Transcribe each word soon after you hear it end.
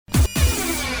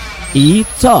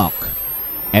E-Talk,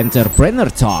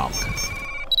 Entrepreneur Talk.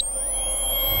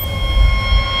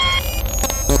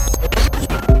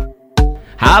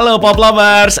 Halo Pop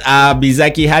Lovers,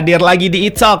 Abizaki hadir lagi di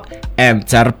E-Talk,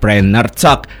 Entrepreneur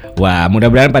Talk. Wah,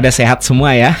 mudah-mudahan pada sehat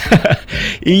semua ya.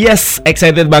 Yes,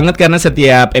 excited banget karena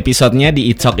setiap episodenya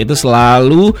di E-Talk itu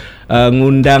selalu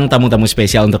ngundang tamu-tamu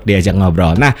spesial untuk diajak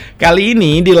ngobrol. Nah, kali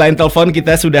ini di line telepon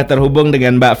kita sudah terhubung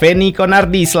dengan Mbak Feni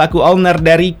Konardi selaku owner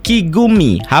dari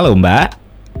Kigumi. Halo Mbak.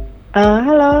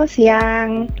 Halo,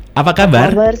 siang. Apa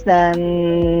kabar? Lovers dan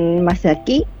Mas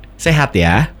Zaki. Sehat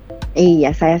ya?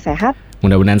 Iya, saya sehat.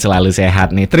 Mudah-mudahan selalu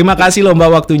sehat nih. Terima kasih loh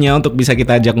Mbak waktunya untuk bisa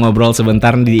kita ajak ngobrol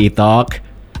sebentar di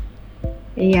E-Talk.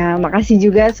 Iya, makasih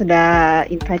juga sudah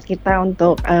invite kita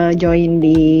untuk join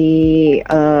di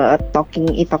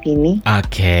Talking E-Talk ini.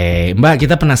 Oke, Mbak,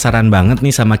 kita penasaran banget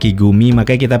nih sama Kigumi,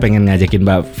 makanya kita pengen ngajakin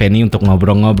Mbak Feni untuk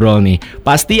ngobrol-ngobrol nih.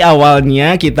 Pasti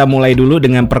awalnya kita mulai dulu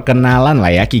dengan perkenalan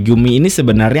lah ya. Kigumi ini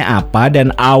sebenarnya apa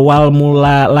dan awal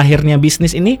mula lahirnya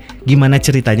bisnis ini gimana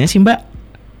ceritanya sih Mbak?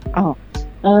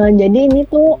 Jadi ini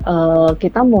tuh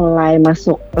kita mulai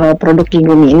masuk produk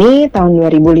Kigumi ini tahun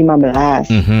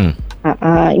 2015.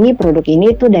 Ini produk ini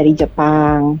tuh dari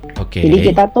Jepang. Jadi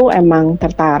kita tuh emang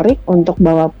tertarik untuk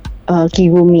bawa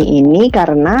Kigumi ini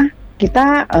karena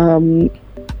kita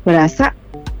merasa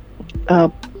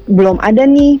belum ada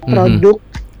nih produk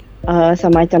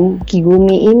semacam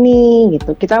Kigumi ini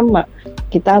gitu.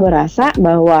 Kita berasa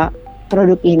bahwa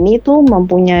produk ini tuh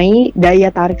mempunyai daya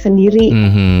tarik sendiri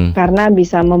karena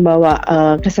bisa membawa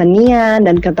kesenian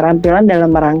dan keterampilan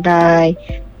dalam merangkai.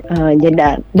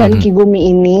 Dan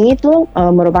Kigumi ini tuh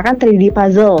merupakan 3D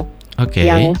puzzle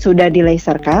yang sudah di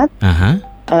laser cut.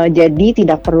 Jadi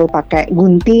tidak perlu pakai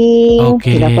gunting,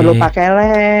 tidak perlu pakai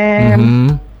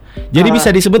lem. Jadi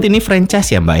bisa disebut ini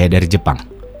franchise ya Mbak ya dari Jepang?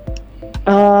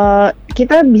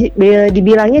 Kita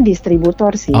dibilangnya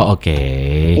distributor sih.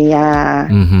 Iya.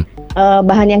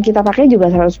 Bahan yang kita pakai juga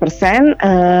 100%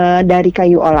 dari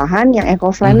kayu olahan yang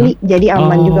eco-friendly, jadi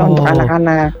aman juga untuk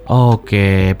anak-anak.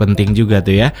 Penting juga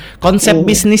tuh ya. Konsep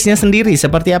bisnisnya sendiri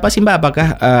seperti apa sih Mbak? Apakah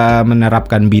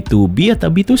menerapkan B2B atau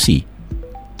B2C?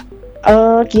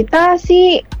 Kita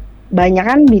sih banyak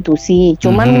kan B2C,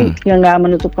 cuman nggak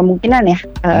menutup kemungkinan ya.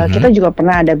 Kita juga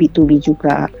pernah ada B2B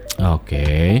juga.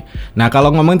 Nah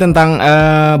kalau ngomongin tentang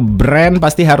brand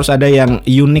pasti harus ada yang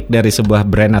unik dari sebuah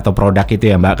brand atau produk itu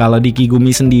ya Mbak. Kalau di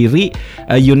Kigumi sendiri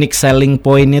unique selling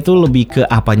point-nya tuh lebih ke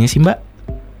apanya sih Mbak?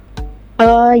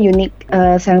 Unique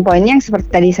selling point-nya yang seperti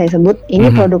tadi saya sebut,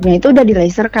 ini produknya itu udah di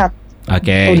laser cut.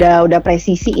 Udah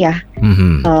presisi ya.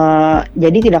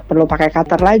 Jadi tidak perlu pakai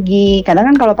cutter lagi. Kadang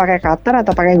kan kalau pakai cutter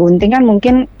atau pakai gunting kan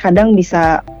mungkin kadang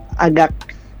bisa agak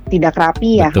tidak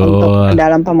rapi ya untuk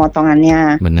dalam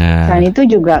pemotongannya. Selain itu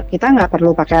juga kita nggak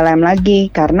perlu pakai lem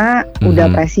lagi karena udah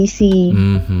presisi.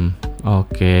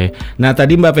 Nah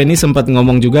tadi Mbak Feni sempat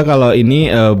ngomong juga kalau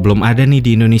ini belum ada nih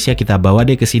di Indonesia, kita bawa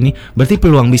deh ke sini. Berarti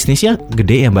peluang bisnisnya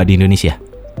gede ya Mbak di Indonesia?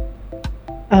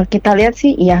 Kita lihat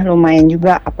sih ya lumayan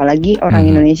juga, apalagi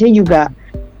orang Indonesia juga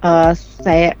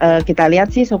kita lihat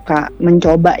sih suka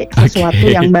mencoba sesuatu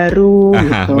yang baru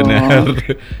gitu. Benar.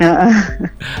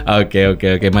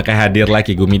 Oke. Makanya hadirlah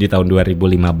Kigumi di tahun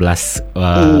 2015.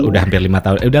 Udah hampir 5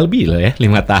 tahun. Udah lebih loh ya,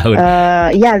 5 tahun.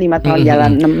 Iya 5 tahun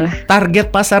jalan 6 lah. Target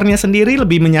pasarnya sendiri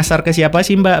lebih menyasar ke siapa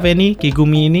sih Mbak Feni,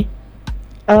 Kigumi ini?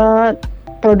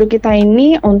 Produk kita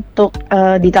ini untuk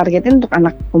ditargetin untuk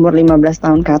anak umur 15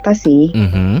 tahun ke atas sih.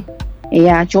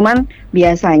 Iya, cuman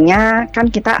biasanya kan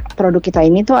produk kita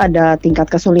ini tuh ada tingkat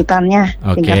kesulitannya.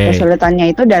 Tingkat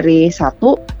kesulitannya itu dari 1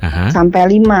 sampai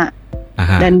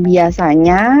 5. Dan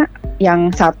biasanya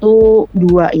yang 1,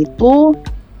 2 itu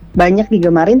banyak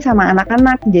digemarin sama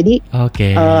anak-anak. Jadi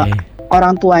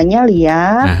orang tuanya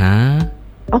lihat,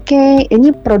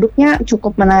 ini produknya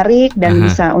cukup menarik dan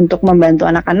bisa untuk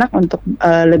membantu anak-anak untuk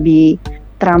lebih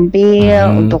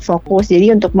terampil, untuk fokus.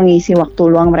 Jadi untuk mengisi waktu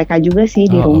luang mereka juga sih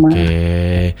di rumah.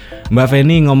 Mbak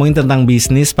Feni, ngomongin tentang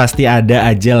bisnis pasti ada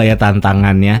aja lah ya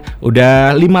tantangannya.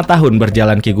 Udah 5 tahun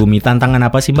berjalan Kigumi. Tantangan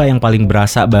apa sih Mbak yang paling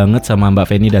berasa banget sama Mbak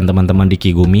Feni dan teman-teman di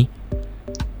Kigumi?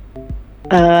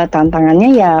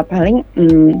 Tantangannya ya paling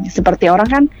seperti orang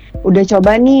kan udah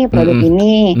coba nih produk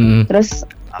ini, terus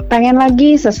pengen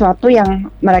lagi sesuatu yang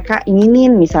mereka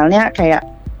inginin, misalnya kayak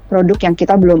produk yang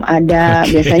kita belum ada.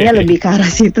 Biasanya lebih ke arah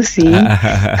situ sih.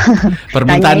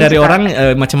 Permintaan dari orang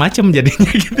macam-macam jadinya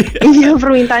gitu ya. Iya,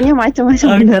 permintaannya macam-macam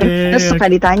bener. Terus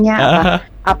suka ditanya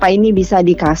apa ini bisa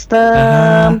di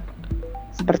custom,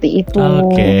 seperti itu.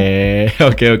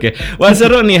 Oke. Wah,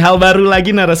 seru nih, hal baru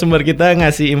lagi narasumber kita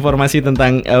ngasih informasi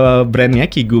tentang brandnya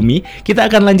Kigumi. Kita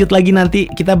akan lanjut lagi nanti.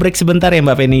 Kita break sebentar ya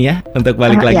Mbak Feni ya, untuk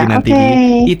balik lagi nanti di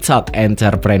E-Talk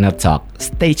Entrepreneur Talk.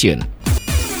 Stay tune.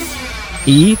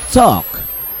 E-Talk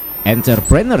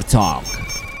Entrepreneur Talk.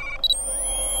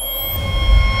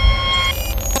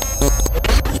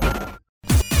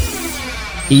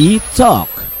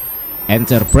 E-Talk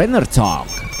Entrepreneur Talk.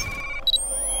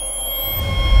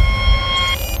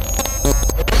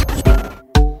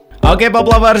 Oke Pop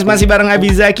Lovers, masih bareng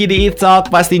Abizaki di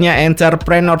E-Talk, pastinya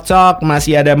Entrepreneur Talk.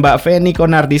 Masih ada Mbak Feni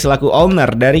Konardi selaku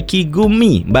owner dari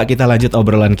Kigumi. Mbak, kita lanjut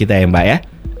obrolan kita ya Mbak ya.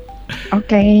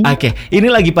 Oke, ini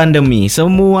lagi pandemi.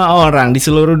 Semua orang di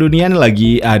seluruh dunia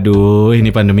lagi, aduh ini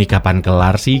pandemi kapan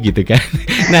kelar sih gitu kan.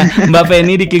 Nah Mbak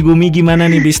Feni di Kigumi gimana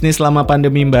nih bisnis selama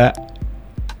pandemi Mbak?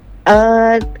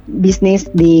 Bisnis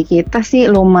di kita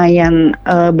sih lumayan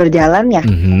berjalan ya.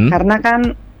 Karena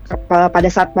kan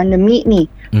pada saat pandemi nih,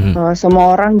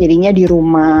 semua orang jadinya di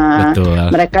rumah.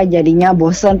 Betul. Mereka jadinya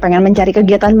bosan, pengen mencari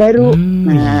kegiatan baru.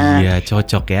 Iya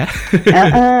cocok ya.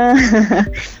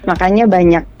 Makanya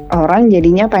banyak orang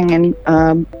jadinya pengen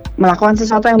melakukan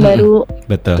sesuatu yang baru.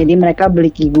 Betul. Jadi mereka beli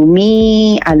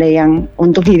Kigumi, ada yang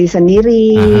untuk diri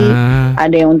sendiri,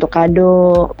 ada yang untuk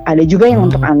kado, ada juga yang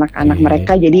untuk anak-anak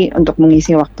mereka. Jadi untuk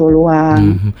mengisi waktu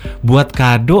luang. Buat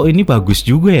kado ini bagus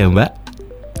juga ya Mbak.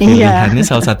 Pilihannya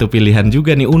salah satu pilihan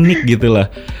juga nih, unik gitu loh.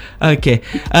 Oke.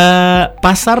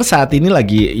 Pasar saat ini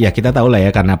lagi, ya kita tahu lah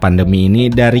ya, karena pandemi ini.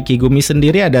 Dari Kigumi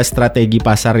sendiri ada strategi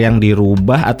pasar yang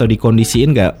dirubah atau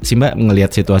dikondisiin nggak sih Mbak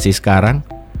ngelihat situasi sekarang?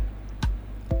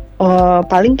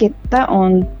 Paling kita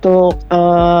untuk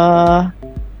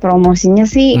promosinya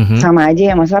sih sama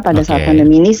aja ya, maksudnya pada saat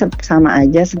pandemi ini sama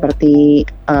aja seperti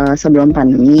sebelum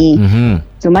pandemi.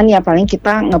 Cuman ya paling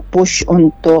kita nge-push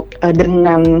untuk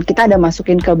dengan kita ada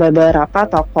masukin ke beberapa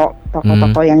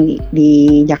toko-toko yang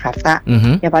di Jakarta.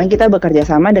 Ya paling kita bekerja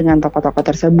sama dengan toko-toko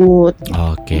tersebut.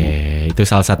 Itu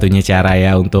salah satunya cara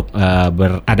ya untuk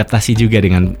beradaptasi juga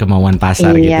dengan kemauan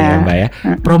pasar gitu ya Mbak ya.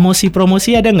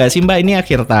 Promosi-promosi ada nggak sih Mbak? Ini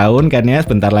akhir tahun kan ya,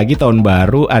 sebentar lagi tahun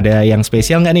baru, ada yang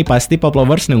spesial nggak nih? Pasti Pop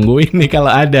Lovers nungguin nih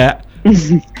kalau ada.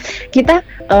 Kita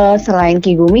selain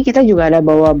Kigumi kita juga ada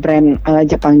bawa brand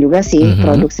Jepang juga sih,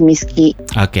 produk Smiski.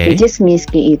 Which is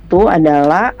Smiski itu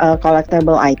adalah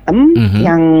collectible item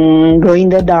yang glow in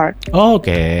the dark.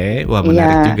 Wah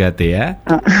menarik juga tuh ya.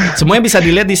 Semuanya bisa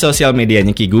dilihat di sosial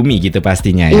medianya Kigumi gitu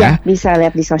pastinya ya. Iya, bisa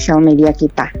lihat di sosial media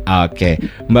kita.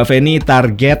 Mbak Feni,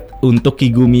 target untuk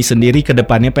Kigumi sendiri ke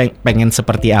depannya pengen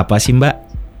seperti apa sih Mbak?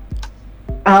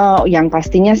 Yang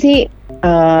pastinya sih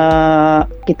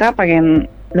kita pengen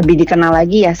lebih dikenal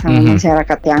lagi ya sama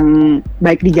masyarakat yang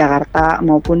baik di Jakarta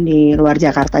maupun di luar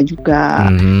Jakarta juga.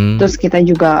 Terus kita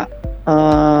juga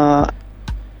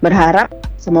berharap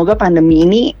semoga pandemi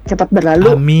ini cepat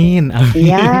berlalu. Amin.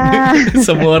 Iya.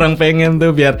 Semua orang pengen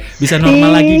tuh biar bisa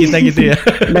normal lagi kita gitu ya.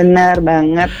 Benar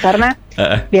banget, karena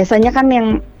biasanya kan yang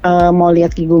mau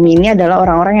lihat Kigumi ini adalah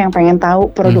orang-orang yang pengen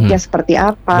tahu produknya seperti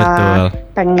apa.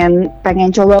 Betul. Pengen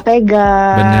coba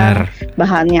pegang.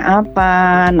 Bahannya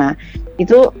apa. Nah,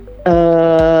 itu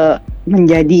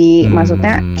menjadi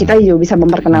maksudnya kita juga bisa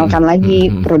memperkenalkan lagi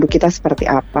produk kita seperti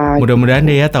apa. Mudah-mudahan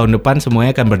deh ya tahun depan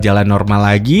semuanya akan berjalan normal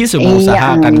lagi, semua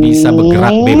usaha akan bisa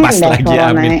bergerak bebas lagi.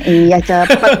 Amin. Iya,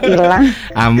 cepet hilang.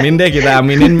 Amin deh, kita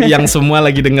aminin. Yang semua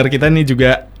lagi dengar kita nih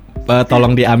juga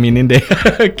tolong diaminin deh.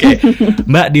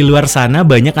 Mbak, di luar sana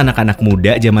banyak anak-anak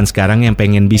muda zaman sekarang yang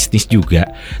pengen bisnis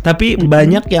juga, tapi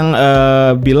banyak yang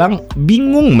bilang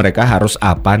bingung mereka harus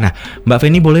apa. Nah, Mbak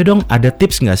Feni boleh dong ada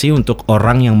tips nggak sih untuk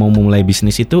orang yang mau mulai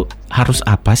bisnis itu harus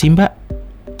apa sih Mbak?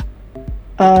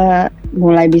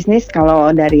 Mulai bisnis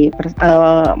kalau dari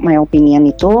my opinion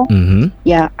itu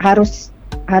ya harus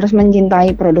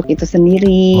mencintai produk itu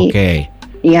sendiri.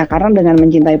 Iya, karena dengan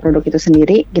mencintai produk itu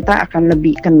sendiri, kita akan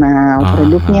lebih kenal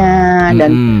produknya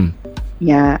dan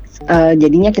ya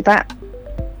jadinya kita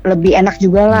lebih enak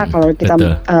juga lah kalau kita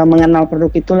mengenal produk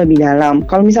itu lebih dalam.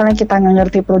 Kalau misalnya kita nggak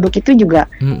ngerti produk itu juga,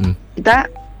 kita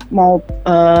mau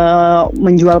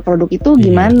menjual produk itu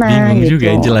gimana? Bingung gitu.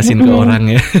 juga jelasin ke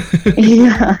orang ya.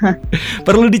 Iya.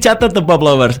 Perlu dicatat tuh Pop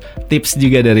Lovers, tips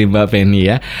juga dari Mbak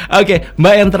Feni ya. Oke,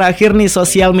 Mbak, yang terakhir nih,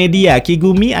 sosial media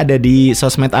Kigumi ada di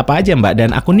sosmed apa aja Mbak,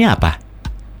 dan akunnya apa?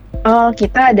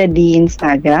 Kita ada di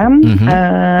Instagram.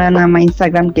 Nama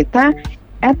Instagram kita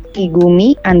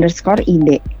 @kigumi_id.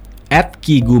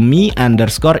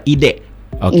 @kigumi_id.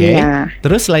 Iya.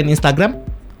 Terus selain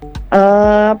Instagram?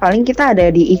 Paling kita ada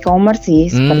di e-commerce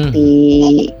sih, seperti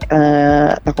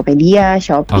Tokopedia,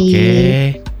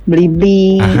 Shopee,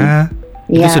 Blibli.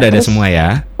 Itu sudah ada semua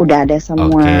ya? Udah ada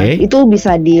semua. Itu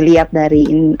bisa dilihat dari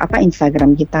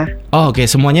Instagram kita. Oke.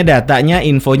 Semuanya datanya,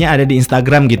 infonya ada di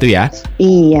Instagram gitu ya?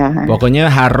 Iya.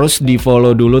 Pokoknya harus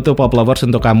di-follow dulu tuh Pop Lovers.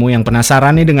 Untuk kamu yang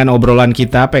penasaran nih dengan obrolan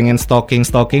kita, pengen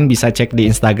stalking, bisa cek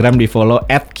di Instagram, di-follow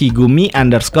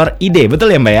 @kigumi_id.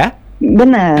 Betul ya Mbak ya?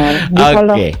 Benar,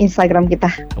 di-follow Instagram kita.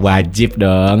 Wajib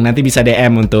dong, nanti bisa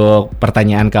DM untuk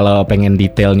pertanyaan kalau pengen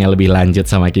detailnya lebih lanjut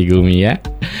sama Kigumi ya.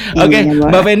 Oke,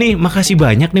 Mbak Feni, makasih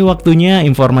banyak nih waktunya,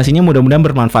 informasinya mudah-mudahan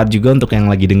bermanfaat juga untuk yang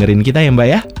lagi dengerin kita ya Mbak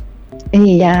ya.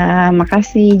 Iya,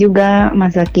 makasih juga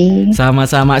Mas Zaki.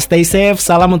 Sama-sama, stay safe,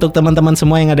 salam untuk teman-teman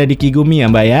semua yang ada di Kigumi ya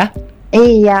Mbak ya.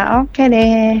 Iya, oke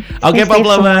deh. Oke, Pop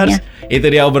Lovers, itu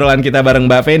dia obrolan kita bareng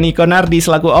Mbak Feni Konardi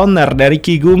selaku owner dari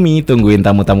Kigumi. Tungguin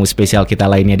tamu-tamu spesial kita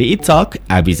lainnya di E-Talk.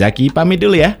 Abizaki pamit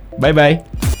dulu ya. Bye-bye.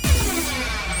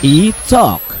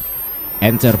 E-Talk,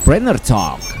 Entrepreneur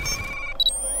Talk.